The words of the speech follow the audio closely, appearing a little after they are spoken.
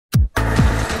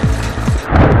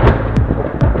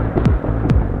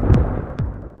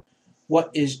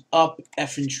What is up,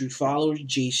 Effin' True followers?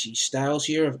 JC Styles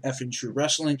here of Effin' True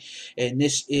Wrestling, and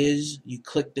this is, you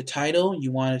click the title,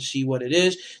 you want to see what it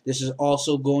is. This is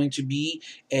also going to be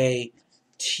a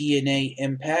TNA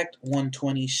Impact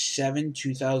 127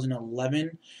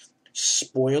 2011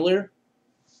 spoiler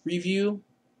review.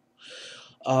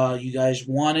 You guys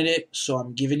wanted it, so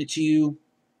I'm giving it to you.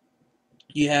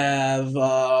 You have,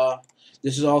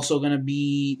 this is also going to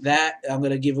be that. I'm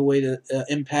going to give away the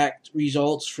Impact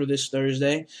results for this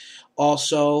Thursday.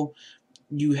 Also,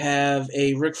 you have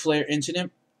a Ric Flair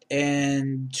incident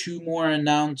and two more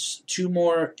entrants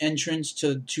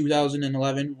to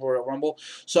 2011 Royal Rumble.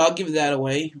 So I'll give that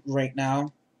away right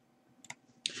now.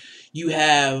 You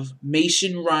have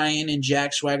Mason Ryan and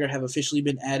Jack Swagger have officially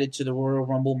been added to the Royal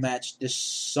Rumble match this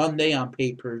Sunday on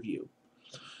pay-per-view,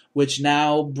 which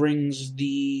now brings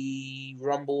the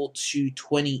Rumble to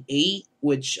 28,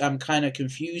 which I'm kind of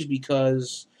confused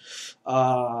because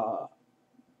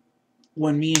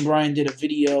when me and Brian did a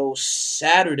video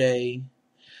Saturday,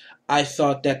 I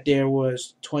thought that there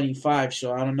was 25,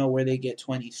 so I don't know where they get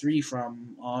 23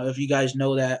 from. If you guys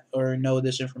know that or know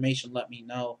this information, let me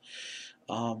know.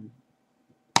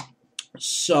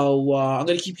 So I'm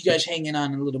going to keep you guys hanging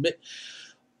on a little bit.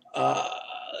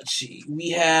 Let's see. We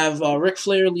have Ric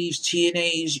Flair leaves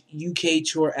TNA's UK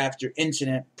tour after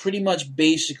incident. Pretty much,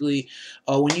 basically,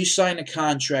 when you sign a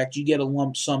contract, you get a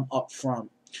lump sum up front.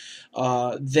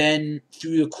 Then,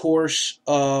 through the course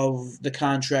of the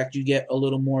contract, you get a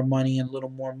little more money and a little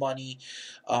more money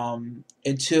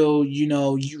until,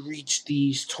 you reach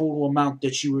the total amount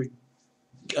that you were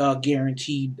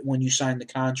guaranteed when you sign the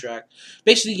contract.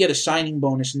 Basically, you get a signing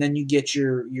bonus, and then you get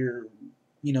your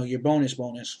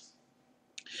bonus.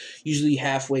 Usually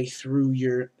halfway through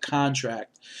your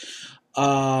contract.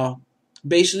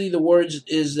 Basically, the words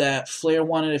is that Flair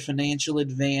wanted a financial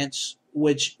advance,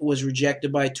 which was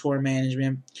rejected by tour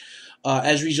management.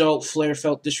 As a result, Flair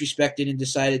felt disrespected and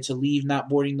decided to leave, not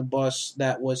boarding the bus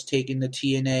that was taking the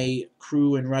TNA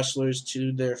crew and wrestlers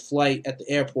to their flight at the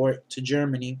airport to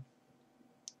Germany.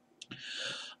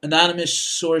 Anonymous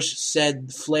source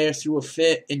said Flair threw a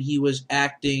fit and he was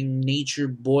acting nature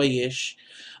boyish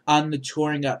on the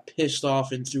tour and got pissed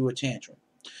off and threw a tantrum.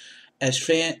 As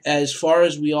far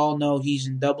as we all know, he's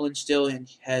in Dublin still, and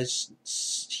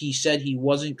he said he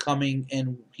wasn't coming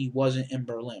and he wasn't in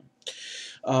Berlin.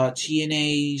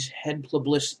 TNA's head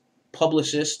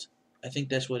publicist, I think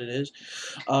that's what it is,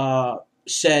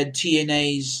 said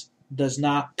TNA's does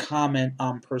not comment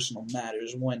on personal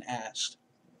matters when asked.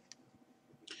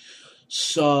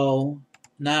 So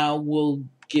now we'll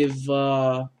give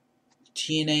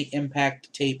TNA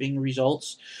Impact taping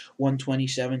results,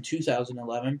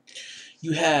 127-2011.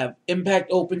 You have Impact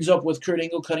opens up with Kurt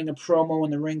Angle cutting a promo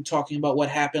in the ring talking about what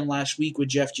happened last week with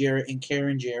Jeff Jarrett and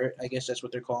Karen Jarrett. I guess that's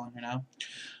what they're calling her now.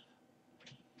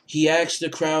 He asked the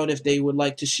crowd if they would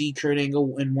like to see Kurt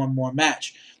Angle in one more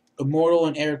match. Immortal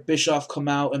and Eric Bischoff come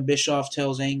out, and Bischoff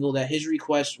tells Angle that his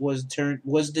request was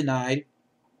denied.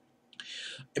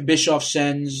 Bischoff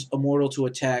sends Immortal to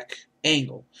attack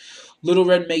Angle. Little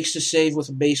Red makes the save with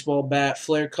a baseball bat.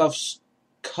 Flair cuts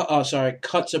a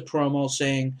promo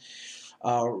saying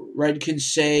Red can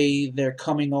say they're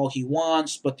coming all he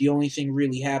wants, but the only thing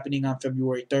really happening on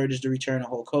February 3rd is the return of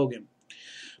Hulk Hogan.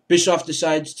 Bischoff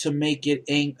decides to make it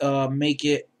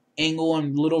Angle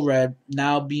and Little Red,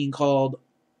 now being called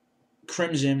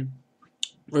Crimson,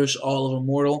 versus all of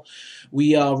Immortal.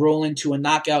 We roll into a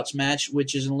knockouts match,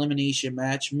 which is an elimination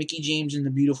match. Mickie James and the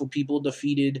Beautiful People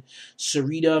defeated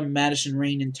Sarita, Madison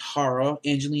Rayne, and Tara.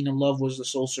 Angelina Love was the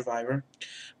sole survivor.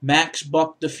 Max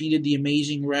Buck defeated the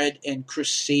Amazing Red and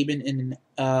Chris Sabin in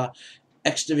an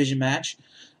X Division match.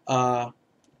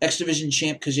 X Division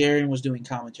champ Kazarian was doing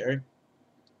commentary.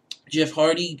 Jeff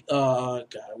Hardy,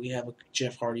 we have a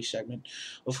Jeff Hardy segment,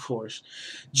 of course.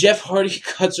 Jeff Hardy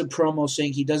cuts a promo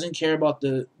saying he doesn't care about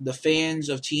the fans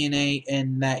of TNA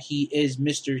and that he is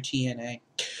Mr. TNA.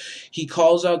 He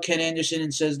calls out Ken Anderson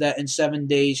and says that in 7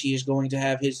 days he is going to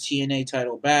have his TNA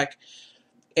title back.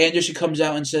 Anderson comes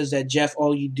out and says that, Jeff,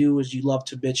 all you do is you love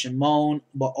to bitch and moan,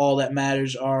 but all that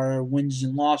matters are wins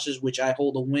and losses, which I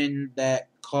hold a win that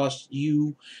cost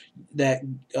you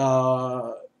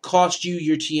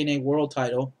your TNA World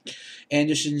title.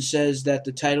 Anderson says that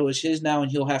the title is his now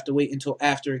and he'll have to wait until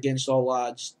after Against All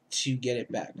Odds to get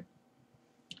it back.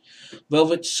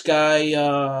 Velvet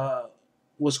Sky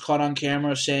was caught on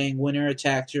camera saying Winner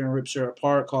attacked her and rips her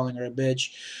apart, calling her a bitch.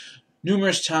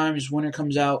 Numerous times, Winner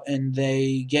comes out and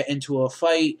they get into a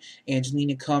fight.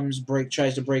 Angelina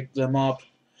tries to break them up,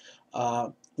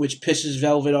 which pisses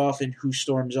Velvet off and who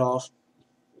storms off.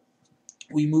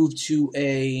 we move to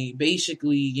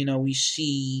basically, we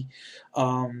see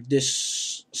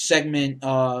this segment,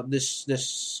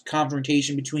 this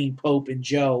confrontation between Pope and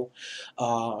Joe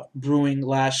brewing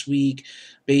last week.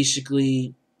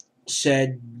 Basically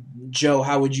said, Joe,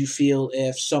 how would you feel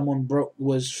if someone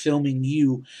was filming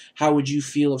you? How would you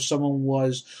feel if someone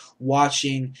was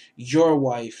watching your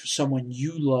wife, someone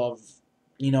you love,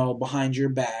 behind your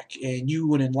back, and you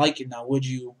wouldn't like it now, would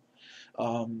you?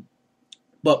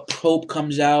 But Pope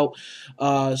comes out,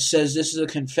 says this is a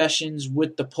confessions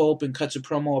with the Pope, and cuts a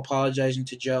promo apologizing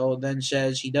to Joe. Then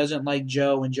says he doesn't like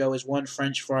Joe, and Joe is one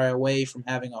French fry away from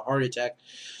having a heart attack.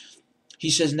 He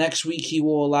says next week he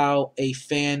will allow a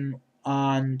fan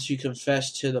on to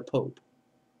confess to the Pope.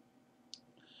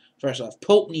 First off,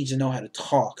 Pope needs to know how to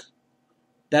talk.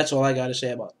 That's all I got to say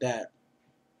about that.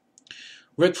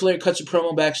 Ric Flair cuts a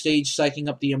promo backstage, psyching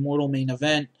up the Immortal main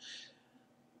event.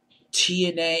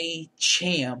 TNA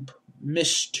champ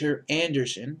Mr.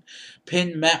 Anderson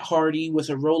pinned Matt Hardy with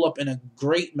a roll-up in a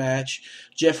great match.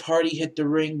 Jeff Hardy hit the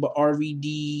ring, but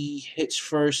RVD hits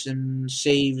first and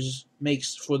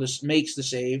makes the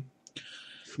save.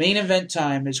 Main event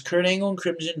time is Kurt Angle and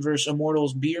Crimson versus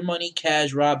Immortals Beer Money,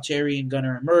 Kaz, Rob Terry, and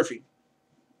Gunnar and Murphy,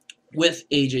 with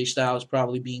AJ Styles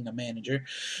probably being the manager.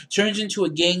 Turns into a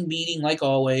gang beating like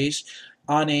always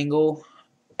on Angle,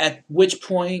 at which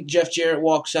point Jeff Jarrett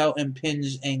walks out and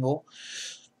pins Angle.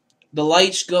 The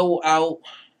lights go out,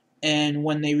 and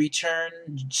when they return,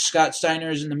 Scott Steiner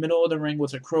is in the middle of the ring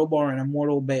with a crowbar and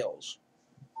Immortal bails.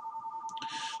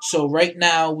 So right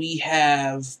now we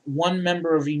have one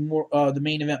member of the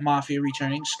Main Event Mafia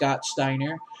returning, Scott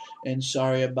Steiner. And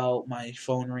sorry about my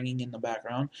phone ringing in the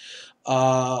background.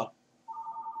 So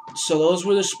those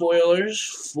were the spoilers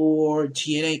for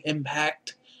TNA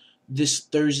Impact this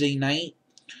Thursday night.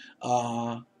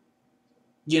 I've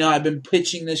been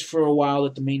pitching this for a while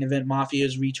that the Main Event Mafia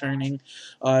is returning.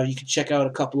 You can check out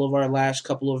a couple of our last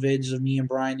couple of vids of me and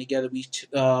Brian together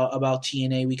about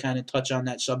TNA. We kind of touch on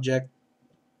that subject.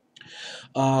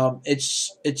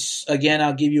 It's again,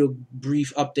 I'll give you a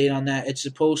brief update on that. It's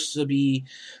supposed to be,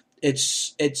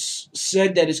 it's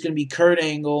said that it's going to be Kurt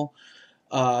Angle.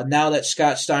 Now that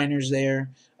Scott Steiner's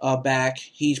there, back,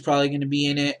 he's probably going to be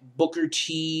in it. Booker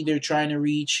T, they're trying to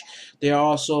reach. They're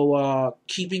also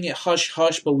keeping it hush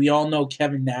hush, but we all know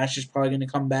Kevin Nash is probably going to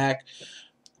come back.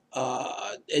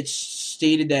 It's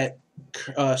stated that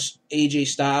AJ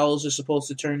Styles is supposed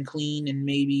to turn clean and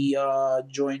maybe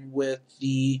join with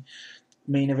the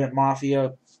Main Event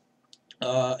Mafia.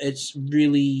 It's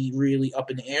really, really up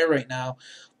in the air right now.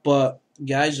 But,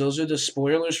 guys, those are the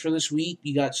spoilers for this week.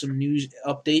 You got some news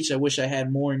updates. I wish I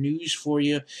had more news for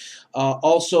you.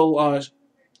 Also,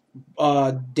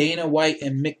 Dana White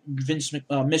and Mr.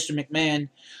 McMahon,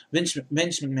 Vince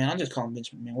McMahon, I'll just call him Vince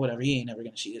McMahon, whatever, he ain't never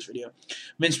going to see this video.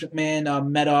 Vince McMahon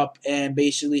met up and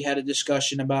basically had a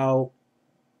discussion about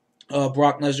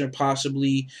Brock Lesnar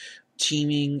possibly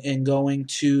teaming and going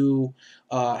to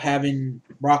having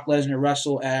Brock Lesnar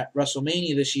wrestle at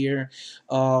WrestleMania this year.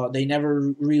 They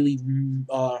never really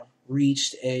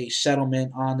reached a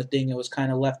settlement on the thing. It was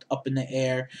kind of left up in the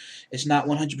air. It's not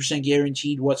 100%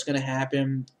 guaranteed what's going to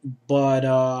happen,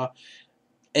 but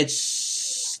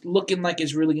it's looking like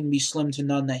it's really going to be slim to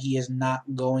none that he is not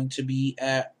going to be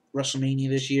at WrestleMania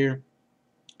this year.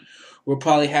 We'll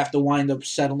probably have to wind up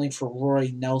settling for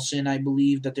Roy Nelson, I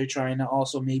believe, that they're trying to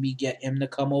also maybe get him to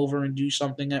come over and do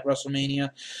something at WrestleMania.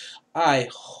 I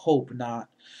hope not.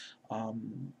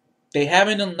 They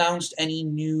haven't announced any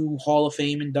new Hall of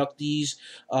Fame inductees.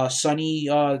 Sunny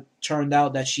turned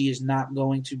out that she is not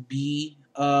going to be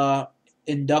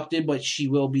inducted, but she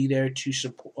will be there to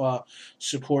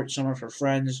support some of her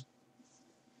friends.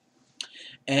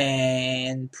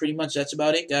 And pretty much that's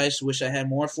about it, guys. Wish I had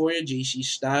more for you. JC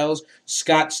Styles.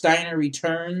 Scott Steiner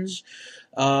returns.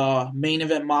 Main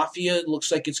Event Mafia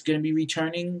looks like it's going to be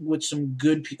returning with some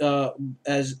good,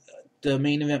 as the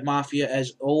Main Event Mafia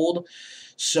as old.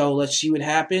 So let's see what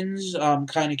happens. I'm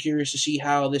kind of curious to see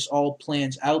how this all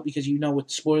plans out because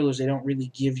with spoilers they don't really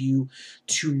give you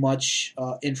too much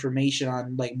information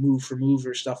on like move for move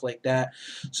or stuff like that.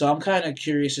 So I'm kind of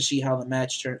curious to see how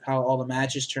all the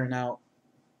matches turn out.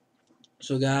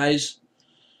 So guys,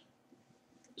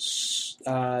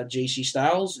 JC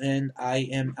Styles and I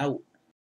am out.